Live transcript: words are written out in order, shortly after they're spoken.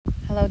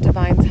Hello,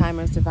 divine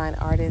timers, divine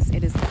artists.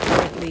 It is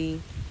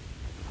currently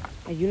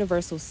a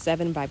universal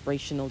 7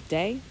 vibrational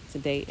day.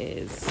 Today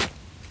is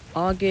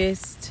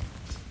August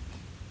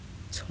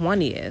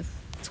 20th,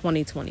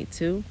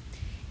 2022.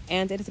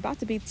 And it is about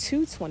to be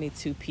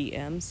 2:22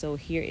 p.m. So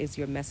here is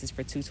your message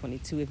for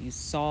 2:22. If you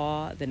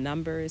saw the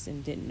numbers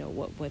and didn't know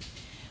what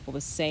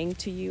was saying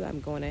to you,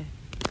 I'm going to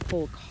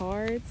pull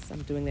cards.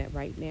 I'm doing that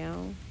right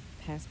now.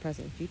 Past,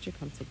 present, and future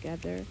come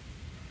together.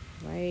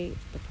 Right?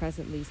 The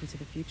present leads into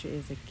the future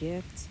is a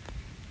gift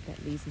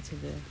that leads into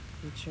the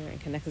future and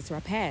connects us to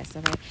our past.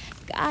 All right.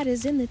 God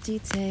is in the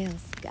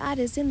details. God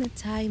is in the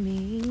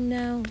timing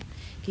now.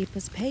 Keep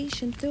us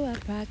patient through our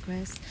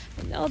progress.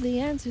 I know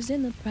the answer's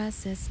in the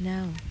process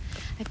now.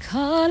 I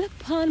call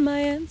upon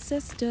my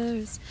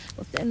ancestors,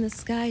 both in the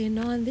sky and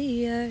on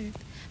the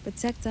earth.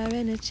 Protect our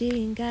energy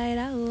and guide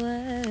our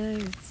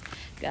words.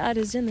 God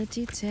is in the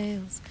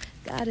details.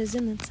 God is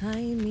in the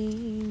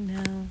timing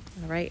now.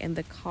 All right. And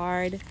the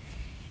card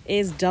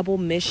is double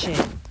mission.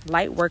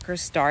 Light worker,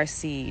 star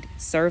seed.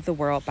 Serve the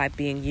world by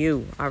being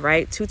you. All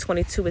right.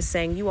 222 is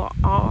saying you are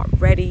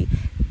already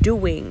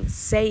doing,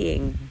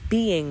 saying,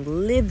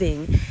 being,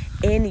 living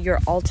in your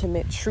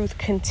ultimate truth.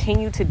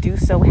 Continue to do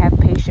so. Have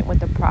patience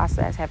with the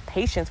process. Have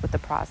patience with the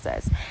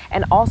process.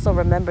 And also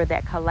remember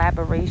that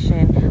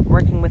collaboration,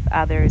 working with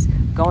others,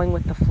 going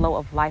with the flow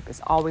of life is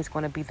always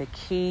going to be the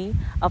key.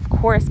 Of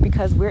course,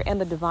 because we're in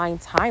the divine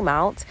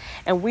timeout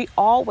and we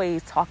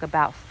always talk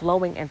about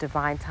flowing in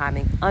divine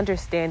timing,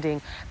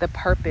 understanding the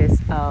purpose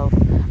of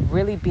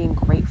really being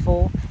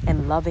grateful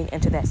and loving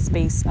into that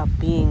space of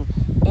being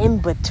in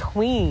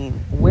between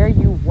where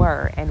you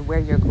were and where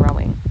you're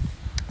growing.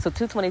 So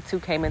 222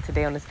 came in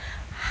today on this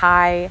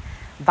high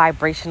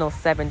vibrational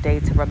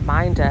 7-day to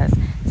remind us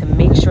to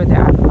make sure that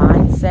our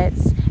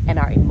mindsets and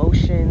our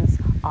emotions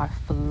are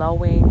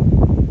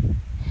flowing,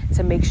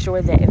 to make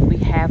sure that if we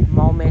have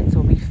moments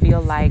where we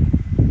feel like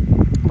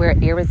we're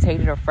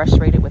irritated or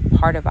frustrated with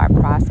part of our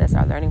process,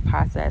 our learning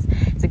process,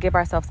 to give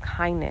ourselves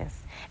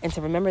kindness and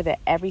to remember that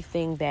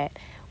everything that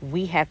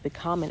we have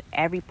become and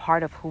every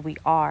part of who we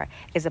are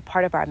is a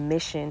part of our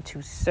mission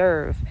to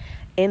serve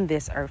in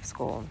this earth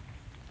school.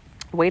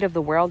 Weight of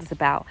the world is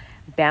about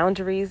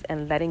boundaries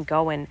and letting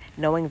go and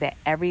knowing that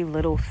every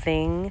little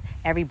thing,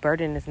 every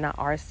burden is not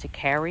ours to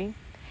carry,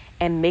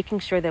 and making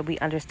sure that we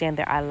understand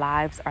that our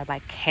lives are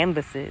like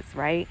canvases,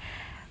 right?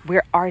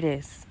 We're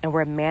artists and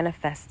we're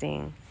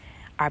manifesting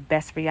our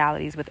best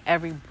realities with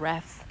every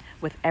breath,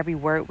 with every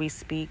word we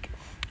speak,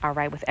 all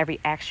right, with every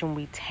action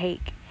we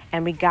take.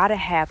 And we got to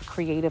have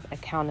creative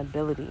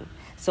accountability.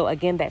 So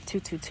again, that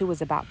 222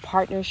 is about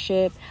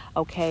partnership,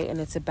 okay? And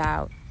it's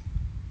about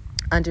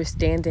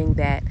understanding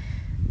that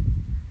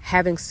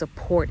having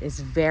support is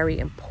very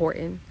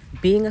important.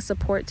 Being a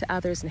support to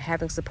others and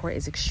having support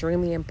is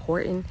extremely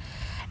important.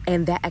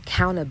 And that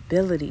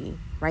accountability,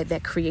 right,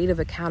 that creative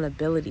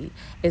accountability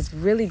is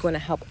really going to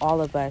help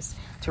all of us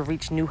to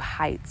reach new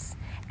heights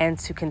and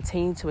to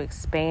continue to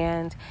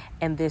expand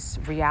in this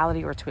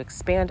reality or to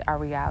expand our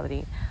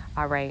reality,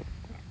 all right?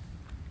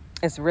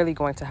 It's really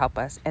going to help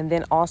us. And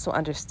then also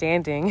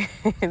understanding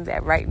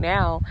that right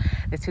now,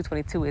 this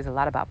 222 is a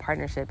lot about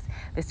partnerships.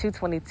 This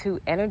 222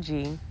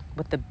 energy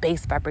with the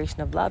base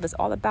vibration of love is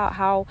all about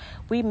how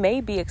we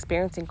may be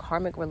experiencing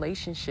karmic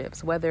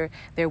relationships, whether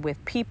they're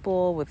with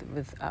people,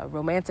 with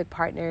romantic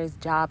partners,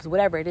 jobs,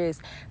 whatever it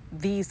is.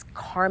 These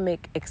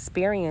karmic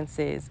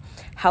experiences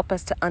help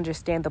us to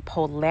understand the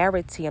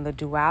polarity and the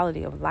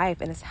duality of life,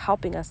 and it's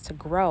helping us to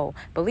grow.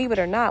 Believe it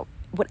or not,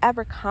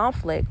 whatever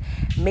conflict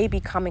may be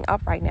coming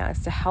up right now is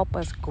to help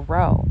us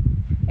grow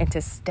and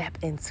to step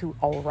into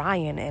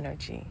Orion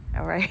energy,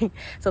 all right?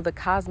 So the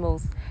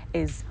cosmos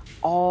is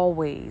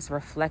always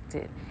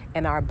reflected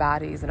in our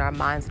bodies and our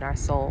minds and our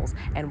souls.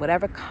 And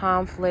whatever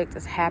conflict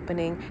is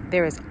happening,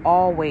 there is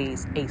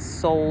always a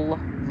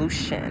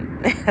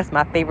solution. That's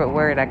my favorite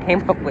word I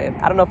came up with.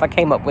 I don't know if I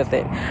came up with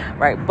it,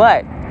 right?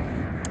 But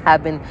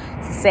I've been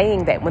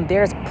saying that when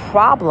there's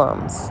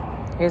problems,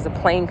 here's a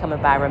plane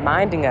coming by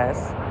reminding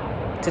us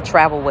to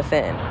travel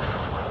within.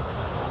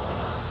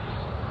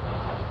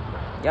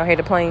 Y'all hear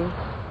the plane?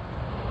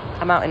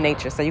 I'm out in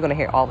nature, so you're going to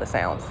hear all the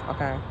sounds,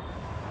 okay?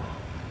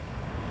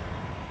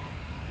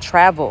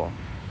 Travel.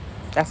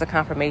 That's a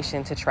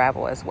confirmation to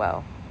travel as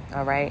well,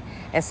 all right?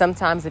 And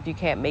sometimes if you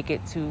can't make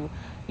it to,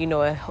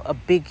 a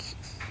big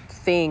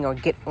thing or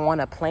get on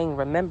a plane,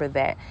 remember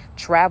that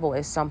travel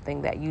is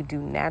something that you do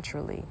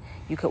naturally.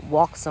 You could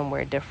walk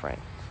somewhere different,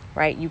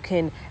 right? You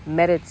can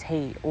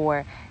meditate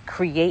or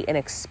create an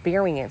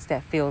experience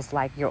that feels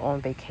like you're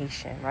on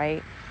vacation,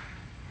 right?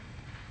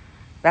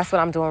 That's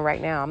what I'm doing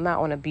right now. I'm not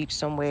on a beach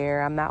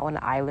somewhere. I'm not on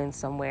an island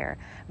somewhere,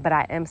 but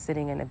I am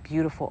sitting in a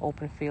beautiful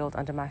open field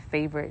under my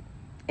favorite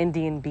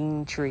Indian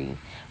bean tree,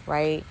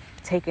 right?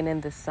 Taking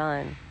in the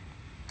sun,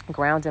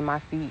 grounding my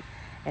feet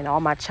and all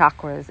my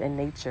chakras in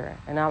nature.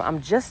 And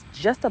I'm just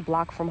a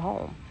block from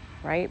home,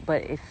 right?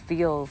 But it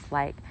feels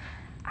like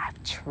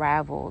I've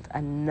traveled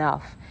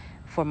enough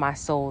for my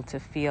soul to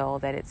feel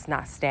that it's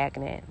not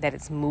stagnant, that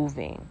it's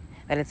moving,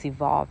 that it's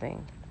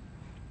evolving.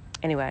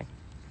 Anyway,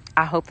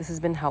 I hope this has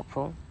been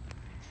helpful.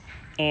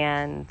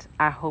 And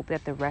I hope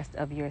that the rest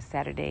of your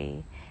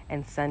Saturday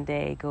and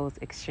Sunday goes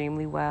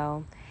extremely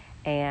well.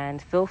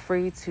 And feel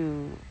free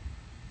to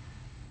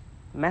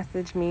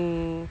message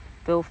me.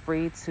 Feel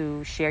free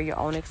to share your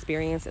own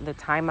experience in the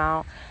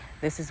timeout.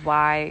 This is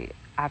why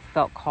I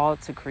felt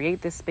called to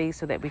create this space,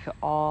 so that we could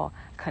all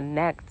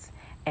connect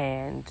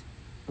and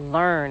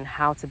learn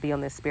how to be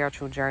on this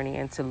spiritual journey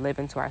and to live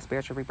into our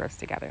spiritual rebirths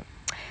together.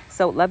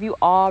 So love you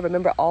all.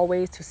 Remember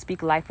always to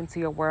speak life into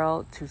your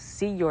world, to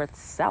see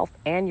yourself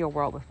and your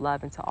world with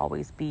love, and to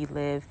always be,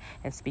 live,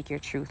 and speak your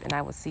truth. And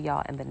I will see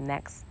y'all in the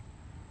next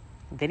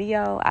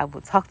video. I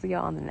will talk to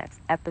y'all on the next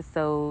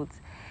episodes.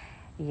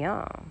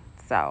 Yeah.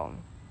 So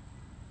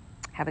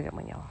have a good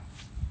one, y'all.